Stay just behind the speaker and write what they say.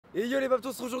Et yo les papes, on se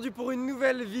retrouve aujourd'hui pour une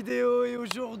nouvelle vidéo. Et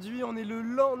aujourd'hui on est le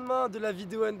lendemain de la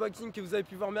vidéo unboxing que vous avez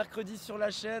pu voir mercredi sur la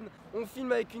chaîne. On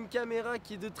filme avec une caméra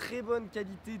qui est de très bonne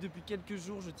qualité depuis quelques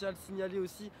jours, je tiens à le signaler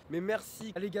aussi. Mais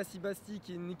merci à Legacy Basti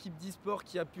qui est une équipe d'e-sport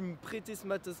qui a pu me prêter ce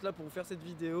matos là pour vous faire cette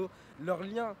vidéo. Leur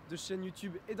lien de chaîne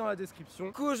YouTube est dans la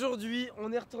description. Aujourd'hui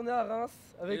on est retourné à Reims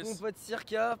avec mon pote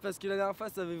Circa, parce que la dernière fois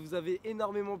ça vous avait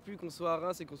énormément plu qu'on soit à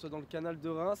Reims et qu'on soit dans le canal de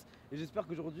Reims. Et j'espère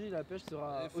qu'aujourd'hui la pêche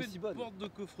sera aussi bonne. Porte de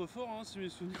coffre-fort, hein, si mes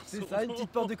souvenirs sont bons. C'est ça, une petite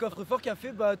porte de coffre-fort qui a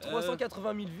fait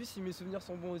 380 000 vues si mes souvenirs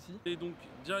sont bons aussi. Et donc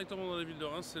directement dans la ville de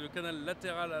Reims, c'est le canal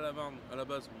latéral à la Marne. À la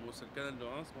base, bon, c'est le canal de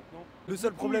Reims maintenant. Le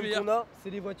seul problème qu'on a, c'est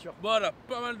les voitures. Voilà,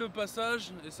 pas mal de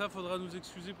passages et ça faudra nous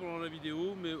excuser pendant la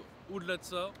vidéo, mais au-delà de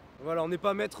ça. Voilà, on n'est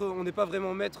pas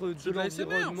vraiment maître de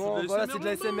l'environnement. Voilà, c'est de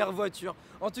la SMR voiture.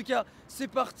 En tout cas, c'est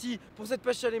parti pour cette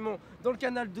pêche à l'aimant dans le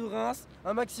canal de Reims.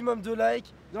 Un maximum de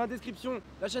likes. Dans la description,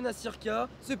 la chaîne à Circa.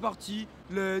 C'est parti,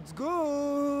 let's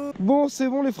go! Bon, c'est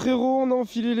bon les frérots, on a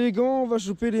enfilé les gants. On va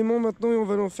choper l'aimant maintenant et on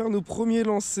va en faire nos premiers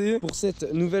lancers. Pour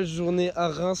cette nouvelle journée à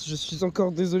Reims, je suis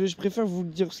encore désolé. Je préfère vous le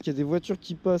dire parce qu'il y a des voitures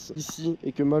qui passent ici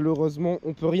et que malheureusement,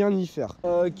 on peut rien y faire.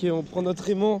 Ok, on prend notre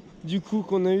aimant du coup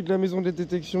qu'on a eu de la maison de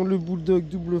détection. Le bulldog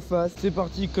double face, c'est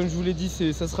parti. Comme je vous l'ai dit,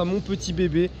 ça sera mon petit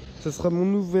bébé, ça sera mon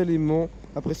nouvel aimant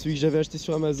après celui que j'avais acheté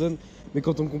sur Amazon. Mais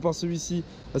quand on compare celui-ci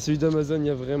à celui d'Amazon, il y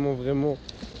a vraiment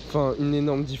enfin une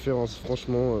énorme différence,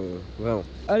 franchement, vraiment.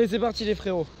 Allez, c'est parti les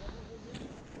frérots.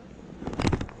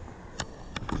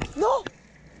 Non,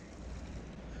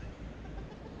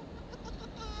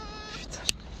 putain,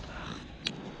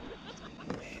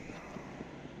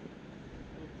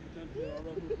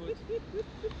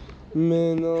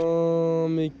 mais non,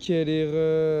 mais quelle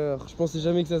erreur. Je pensais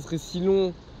jamais que ça serait si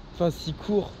long, enfin si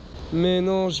court. Mais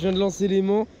non, je viens de lancer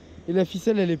l'aimant et la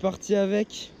ficelle elle est partie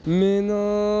avec. Mais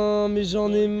non, mais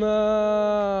j'en ai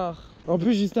marre. En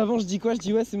plus juste avant je dis quoi? Je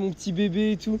dis ouais c'est mon petit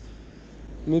bébé et tout.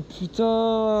 Mais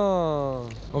putain.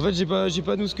 En fait j'ai pas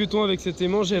de mousqueton avec cet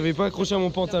aimant, j'avais pas accroché à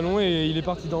mon pantalon et il est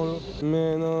parti dans l'eau.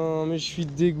 Mais non, mais je suis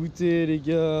dégoûté les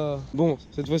gars. Bon,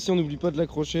 cette fois-ci on n'oublie pas de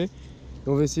l'accrocher. Et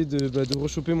on va essayer de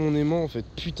rechoper mon aimant en fait.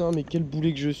 Putain mais quel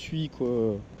boulet que je suis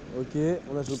quoi. Ok,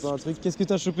 on a chopé un truc. Qu'est-ce que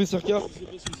t'as chopé Circa? Je sais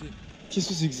pas ce que c'est. Qu'est-ce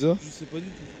que c'est que ça? Je sais pas du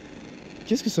tout.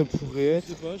 Qu'est-ce que ça pourrait être?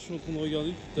 Je sais pas, je suis en train de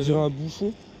regarder. On dirait un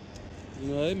bouchon.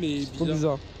 Ouais, mais c'est trop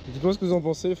bizarre. Dites-moi ce que vous en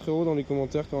pensez les frérots dans les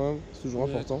commentaires quand même. C'est toujours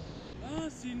important. Ah,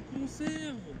 c'est une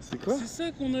conserve. C'est quoi? C'est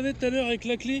ça qu'on avait tout à l'heure avec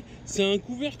la clé. C'est un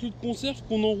couvercle de conserve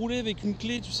qu'on enroulait avec une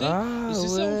clé, tu sais. Ah, et c'est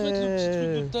ça en fait le petit truc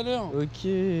de tout à l'heure. Ok.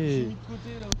 J'ai mis de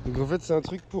côté là. Donc en fait c'est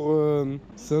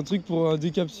un truc pour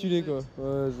décapsuler quoi.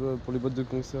 Ouais, je vois, pour les boîtes de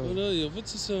conserve. Voilà, et en fait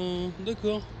c'est un...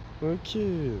 D'accord. Ok.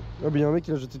 Ah bah y'a un mec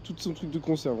qui a jeté tout son truc de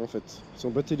conserve en fait. Ils s'en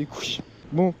battaient les couilles.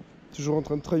 Bon, toujours en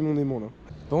train de trahir mon aimant là.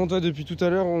 Par contre, ouais, depuis tout à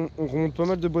l'heure, on remonte pas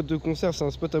mal de boîtes de conserve. C'est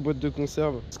un spot à boîtes de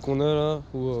conserve. Ce qu'on a là,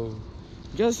 wow.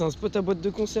 Regarde, c'est un spot à boîtes de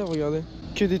conserve, regardez.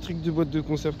 Que des trucs de boîtes de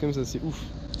conserve comme ça, c'est ouf.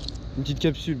 Une petite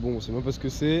capsule, bon, on sait même pas ce que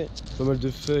c'est. Pas mal de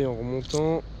feuilles en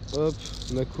remontant. Hop,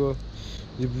 on a quoi?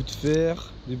 Des bouts de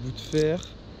fer, des bouts de fer.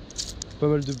 Pas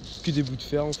mal de... que des bouts de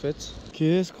fer en fait.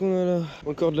 Qu'est-ce qu'on a là?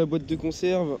 Encore de la boîte de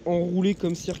conserve enroulée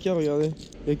comme Circa, regardez.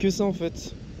 Y'a que ça en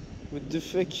fait. What the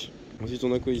fuck? Ensuite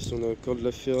on a quoi ici? On a encore de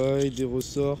la ferraille, des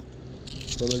ressorts,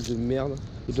 pas mal de merde.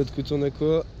 Et de l'autre côté on a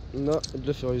quoi? On a de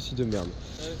la ferraille aussi de merde.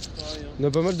 Ouais, c'est pareil, hein. On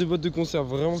a pas mal de boîtes de conserve,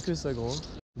 vraiment que ça grand.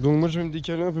 Donc moi je vais me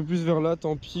décaler un peu plus vers là,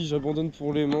 tant pis, j'abandonne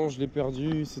pour l'aimant, je l'ai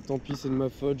perdu, c'est tant pis, c'est de ma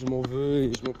faute, je m'en veux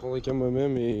et je m'en prendrai qu'à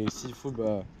moi-même. Et s'il faut,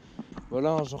 bah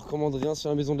voilà, hein, je recommande rien sur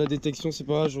la maison de la détection, c'est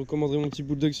pas grave, je recommanderai mon petit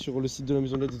bulldog sur le site de la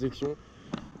maison de la détection.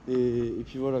 Et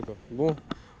puis voilà quoi. Bon.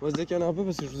 On va se décaler un peu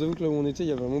parce que je vous avoue que là où on était, il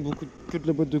y a vraiment beaucoup que de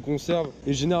la boîte de conserve.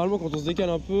 Et généralement, quand on se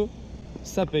décale un peu,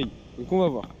 ça paye. Donc on va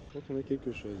voir. Je crois qu'on a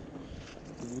quelque chose.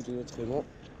 Au bout de notre aimant,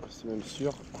 c'est même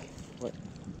sûr. Ouais.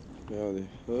 Regardez.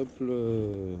 Hop là.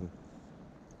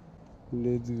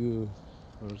 Let's go.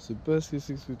 Alors, je sais pas ce que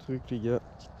c'est que ce truc, les gars.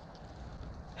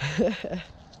 Boîte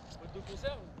de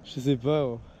conserve? Je sais pas,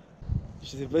 gros. Je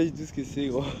sais pas du tout ce que c'est,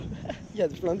 gros. Il y a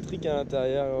plein de trucs à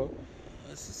l'intérieur, gros.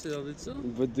 Ah si, ça a l'air d'être ça.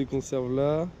 Une boîte de conserve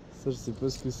là, ça je sais pas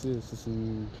ce que c'est, ça c'est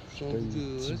une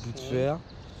petit bout de fer.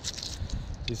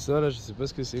 Et ça là je sais pas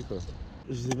ce que c'est quoi.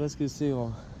 Je sais pas ce que c'est gros.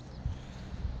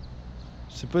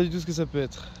 Je sais pas du tout ce que ça peut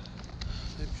être.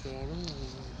 Et puis alors là,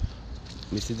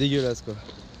 mais c'est dégueulasse quoi.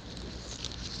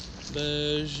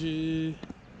 Bah j'ai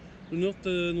l'honneur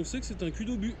de t'annoncer que c'est un cul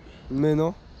d'obus. Mais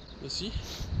non. Bah si.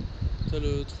 T'as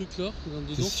le truc là,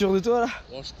 dedans. T'es sûr de toi là?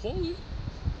 Oh, je crois oui.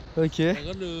 Ok.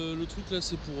 Regarde le truc là,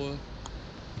 c'est pour...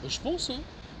 Bah, je pense hein.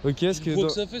 Ok, est-ce que... Le poids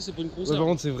que ça fait, c'est pas une conserve. Ouais, par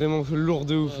contre c'est vraiment lourd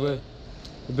de ouf, ouais.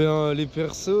 Ben les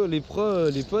persos, les pros,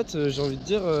 les potes, j'ai envie de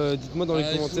dire, dites-moi dans les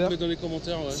commentaires. Dans les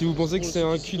commentaires ouais. Si vous pensez que c'est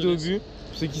un cul d'obus,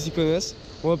 pour ceux qui s'y connaissent.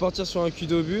 On va partir sur un cul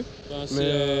d'obus. Ben,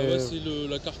 mais c'est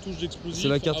la cartouche d'explosif. C'est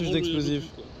la cartouche d'explosif.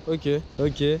 Ok,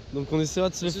 ok. Donc on essaiera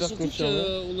de se le faire confirmer.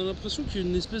 On a l'impression qu'il y a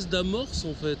une espèce d'amorce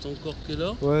en fait encore qui est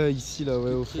là. Ouais, ici là,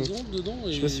 ouais, au fond. Dedans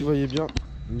et... Je sais pas si vous voyez bien.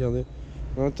 Regardez.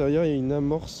 À l'intérieur, il y a une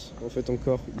amorce en fait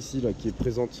encore ici là qui est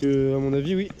présente. À mon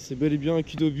avis, oui, c'est bel et bien un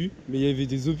cul d'obus. Mais il y avait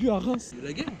des obus à Reims. Il y a eu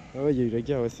la guerre. Ah ouais, il y a eu la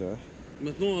guerre, ouais, c'est vrai.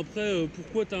 Maintenant, après,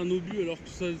 pourquoi t'as un obus alors que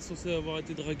tu es censé avoir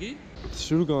été dragué? C'est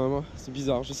chelou quand même, hein. C'est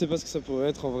bizarre. Je sais pas ce que ça pourrait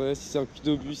être en vrai. Si c'est un cul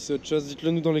d'obus, si c'est autre chose, dites-le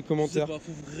nous dans les commentaires. Je sais pas,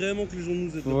 faut vraiment que les gens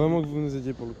nous aident. Faut vraiment que vous nous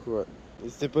aidiez pour le coup, ouais.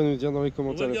 N'hésitez pas à nous dire dans les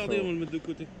commentaires. On va le garder, on va le mettre de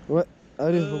côté. Ouais,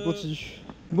 allez, on continue.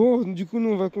 Bon, du coup, nous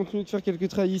on va continuer de faire quelques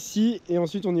trails ici et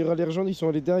ensuite on ira les rejoindre. Ils sont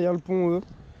allés derrière le pont, eux.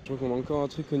 Je crois qu'on a encore un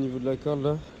truc au niveau de la corde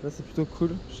là. Là, c'est plutôt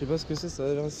cool. Je sais pas ce que c'est, ça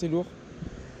a l'air assez lourd.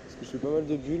 Parce que je fais pas mal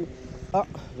de bulles. Ah,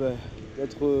 bah,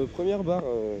 notre première barre,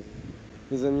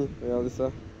 les amis. Regardez ça.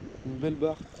 Une belle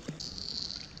barre.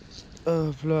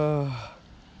 Hop là.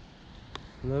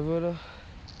 La voilà.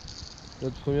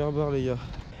 Notre première barre, les gars.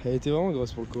 Elle était vraiment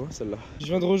grosse pour le coup, hein, celle-là. Je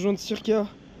viens de rejoindre Circa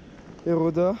et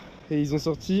Roda. Et ils ont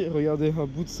sorti, regardez, un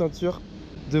bout de ceinture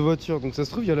de voiture. Donc ça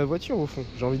se trouve, il y a la voiture au fond,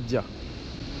 j'ai envie de dire.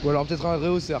 Ou alors peut-être un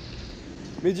rehausseur.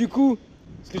 Mais du coup,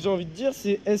 ce que j'ai envie de dire,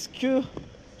 c'est est-ce que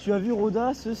tu as vu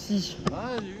Roda ceci? Ah,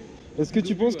 j'ai vu. Est-ce que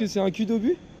tu penses que c'est un cul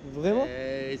d'obus? Vraiment?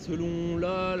 Selon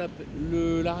là,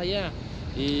 l'arrière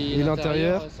et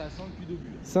l'intérieur, ça sent le cul d'obus.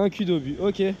 C'est un cul d'obus,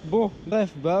 ok. Bon,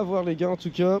 bref, bah à voir les gars en tout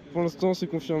cas. Pour l'instant c'est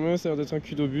confirmé, ça a l'air d'être un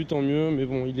cul d'obus, tant mieux. Mais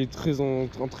bon, il est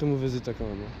en très mauvais état quand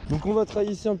même. Donc on va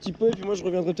travailler ici un petit peu et puis moi je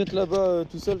reviendrai peut-être là-bas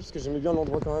tout seul. Parce que j'aimais bien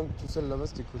l'endroit quand même, tout seul là-bas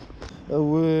c'était cool. Ah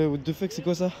ouais, what the fuck, c'est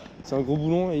quoi ça? C'est un gros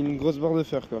boulon et une grosse barre de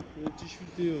fer quoi. Un petit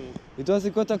chuté. Et toi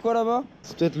c'est quoi, t'as quoi là-bas?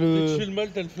 C'est peut-être le... Tu fais le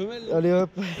mâle, t'as le femelle là. Allez hop.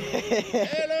 Hey,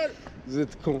 lol. Vous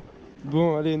êtes cons.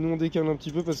 Bon allez, nous on décale un petit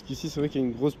peu parce qu'ici c'est vrai qu'il y a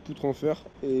une grosse poutre en fer.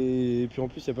 Et puis en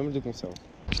plus il y a pas mal de conserves.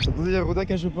 Attendez, il y a Roda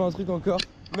qui a chopé un truc encore.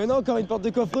 Mais non, encore une porte de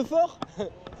coffre-fort.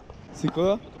 C'est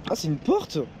quoi? Ah, c'est une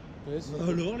porte. Ouais,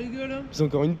 alors les gars là? C'est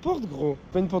encore une porte, gros.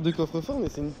 Pas une porte de coffre-fort, mais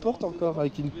c'est une porte encore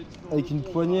avec une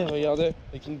poignée, regardez.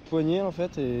 Avec une poignée en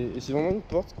fait, et c'est vraiment une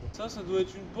porte quoi. Ça doit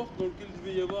être une porte dans laquelle il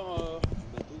devait y avoir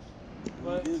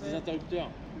des interrupteurs.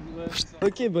 Ouais,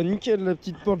 ok, bah nickel la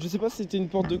petite porte. Je sais pas si c'était une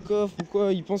porte de coffre ou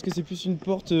quoi. Ils pensent que c'est plus une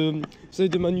porte, vous savez,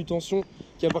 de manutention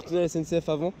qui appartenait à la SNCF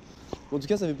avant. En tout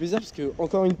cas ça fait plaisir parce que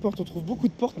encore une porte, on trouve beaucoup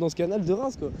de portes dans ce canal de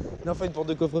Reims quoi. Là enfin une porte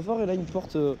de coffre-fort et là une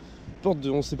porte,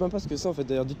 on sait même pas ce que c'est en fait.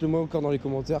 D'ailleurs dites-le moi encore dans les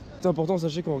commentaires. C'est important,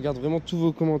 sachez qu'on regarde vraiment tous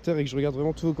vos commentaires et que je regarde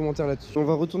vraiment tous vos commentaires là-dessus. On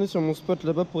va retourner sur mon spot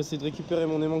là-bas pour essayer de récupérer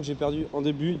mon aimant que j'ai perdu en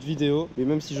début de vidéo. Et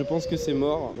même si je pense que c'est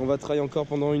mort, on va travailler encore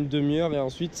pendant une demi-heure et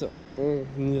ensuite on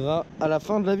ira à la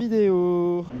fin de la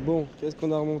vidéo. Bon, qu'est-ce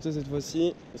qu'on a remonté cette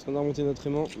fois-ci? Est-ce qu'on a remonté notre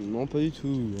aimant? Non, pas du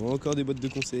tout. Encore des boîtes de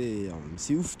conserve.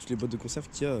 C'est ouf toutes les boîtes de conserve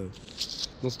qu'il y a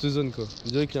dans cette zone quoi. On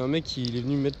dirait qu'il y a un mec qui est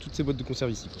venu mettre toutes ces boîtes de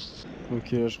conserve ici quoi.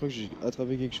 Ok, là je crois que j'ai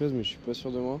attrapé quelque chose mais je suis pas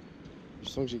sûr de moi. Je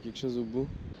sens que j'ai quelque chose au bout.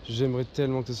 J'aimerais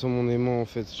tellement que ce soit mon aimant en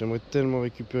fait. J'aimerais tellement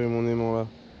récupérer mon aimant là.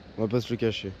 On va pas se le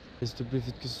cacher. Et s'il te plaît,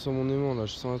 faites que ce soit mon aimant là.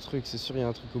 Je sens un truc. C'est sûr, il y a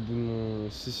un truc au bout de mon.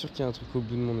 C'est sûr qu'il y a un truc au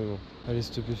bout de mon aimant. Allez,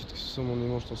 s'il te plaît, faites que ce soit mon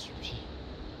aimant, je t'en supplie.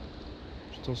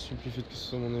 Je t'en supplie, faites que ce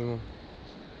soit mon aimant.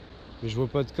 Mais je vois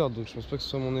pas de corde donc je pense pas que ce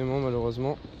soit mon aimant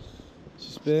malheureusement.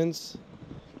 Suspense.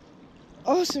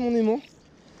 Oh, c'est mon aimant.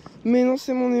 Mais non,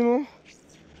 c'est mon aimant.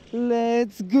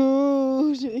 Let's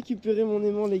go. J'ai récupéré mon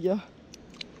aimant les gars.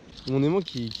 Mon aimant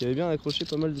qui avait bien accroché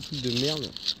pas mal de trucs de merde.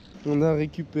 On a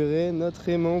récupéré notre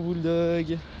aimant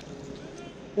bulldog.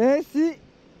 Eh si,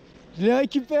 je l'ai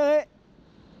récupéré.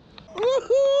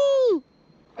 Wouhou.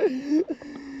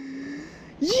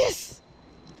 Yes.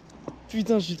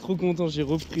 Putain, je suis trop content, j'ai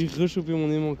rechopé mon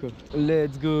aimant quoi.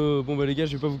 Let's go. Bon bah les gars,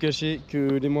 je vais pas vous cacher que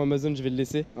l'aimant Amazon, je vais le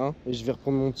laisser, hein. Et je vais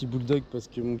reprendre mon petit bulldog parce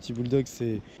que mon petit bulldog,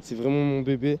 c'est vraiment mon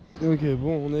bébé. Ok,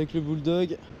 bon, on est avec le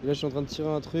bulldog. Et là, je suis en train de tirer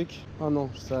un truc. Ah non,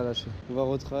 ça a lâché. On va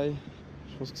retry.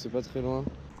 Je pense que c'est pas très loin.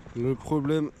 Le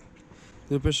problème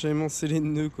de pêche à aimant, c'est les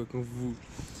nœuds quoi. Quand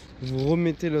vous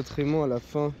remettez l'autre aimant à la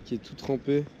fin qui est tout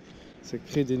trempé, ça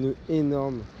crée des nœuds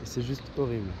énormes et c'est juste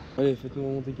horrible. Allez, faites-nous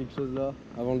remonter quelque chose là,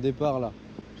 avant le départ là.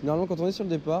 Généralement quand on est sur le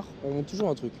départ, on monte toujours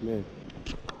un truc, mais...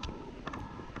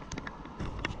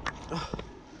 Ah,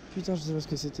 putain, je sais pas ce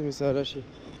que c'était, mais ça a lâché.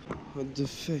 What the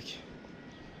fuck?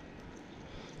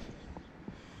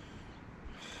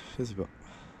 Je sais pas.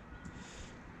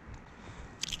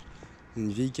 Une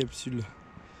vieille capsule.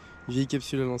 Une vieille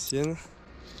capsule à l'ancienne.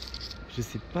 Je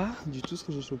sais pas du tout ce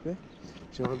que j'ai chopé.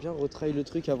 J'aimerais bien retrailler le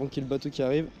truc avant qu'il y ait le bateau qui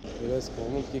arrive. Et là, est-ce qu'on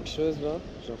remonte quelque chose là?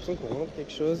 J'ai l'impression qu'on remonte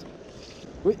quelque chose.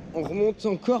 Oui, on remonte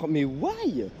encore, mais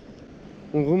why?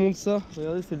 On remonte ça,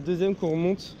 regardez, c'est le deuxième qu'on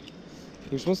remonte.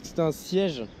 Donc je pense que c'était un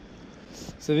siège.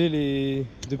 Vous savez, les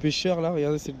de pêcheurs là,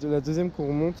 regardez, c'est la deuxième qu'on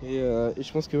remonte. Et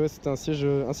je pense que ouais, c'était un siège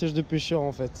de pêcheurs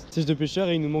en fait. Siège de pêcheurs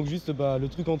et il nous manque juste le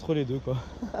truc entre les deux quoi.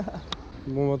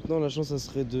 Bon, maintenant la chance ça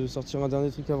serait de sortir un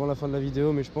dernier truc avant la fin de la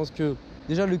vidéo, mais je pense que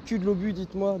déjà le cul de l'obus,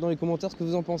 dites-moi dans les commentaires ce que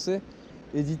vous en pensez.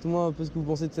 Et dites-moi un peu ce que vous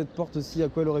pensez de cette porte aussi, à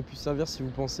quoi elle aurait pu servir, si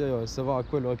vous pensez savoir à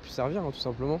quoi elle aurait pu servir, hein, tout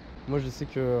simplement. Moi je sais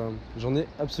que j'en ai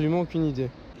absolument aucune idée.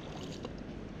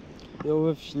 Et on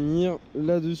va finir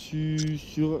là-dessus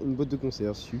sur une boîte de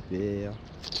conserve, super.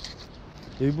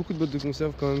 Il y a eu beaucoup de boîtes de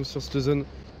conserve quand même sur cette zone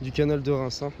du canal de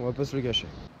Reims, hein, on va pas se le cacher.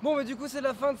 Bon bah du coup c'est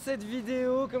la fin de cette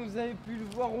vidéo, comme vous avez pu le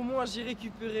voir au moins j'ai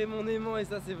récupéré mon aimant et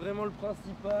ça c'est vraiment le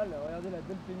principal. Regardez la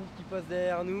belle péniche qui passe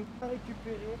derrière nous. On a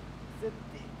récupéré cette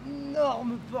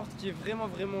énorme porte qui est vraiment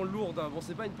lourde, hein. Bon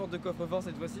c'est pas une porte de coffre-fort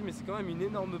cette fois-ci mais c'est quand même une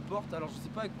énorme porte. Alors je sais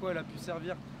pas à quoi elle a pu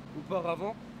servir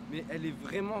auparavant mais elle est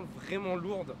vraiment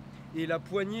lourde. Et la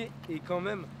poignée est quand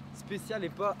même spéciale et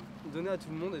pas donnée à tout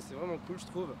le monde et c'est vraiment cool je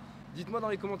trouve. Dites-moi dans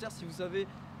les commentaires si vous savez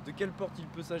de quelle porte il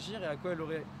peut s'agir et à quoi elle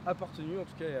aurait appartenu, en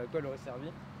tout cas à quoi elle aurait servi.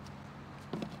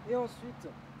 Et ensuite,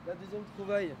 la deuxième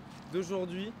trouvaille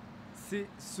d'aujourd'hui, c'est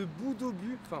ce bout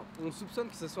d'obus, enfin on soupçonne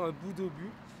que ce soit un bout d'obus,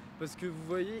 parce que vous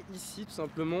voyez ici tout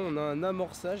simplement on a un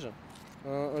amorçage,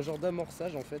 un genre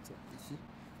d'amorçage en fait, ici,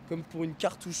 comme pour une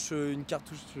cartouche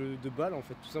de balle en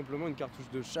fait, tout simplement une cartouche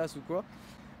de chasse ou quoi.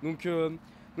 Donc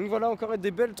voilà, encore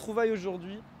des belles trouvailles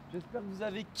aujourd'hui. J'espère que vous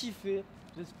avez kiffé.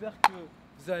 J'espère que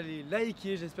vous allez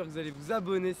liker. J'espère que vous allez vous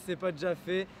abonner si ce n'est pas déjà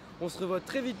fait. On se revoit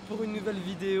très vite pour une nouvelle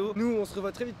vidéo. Nous, on se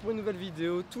revoit très vite pour une nouvelle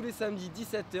vidéo. Tous les samedis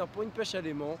 17 h pour une pêche à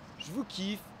l'aimant. Je vous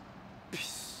kiffe.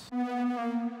 Peace.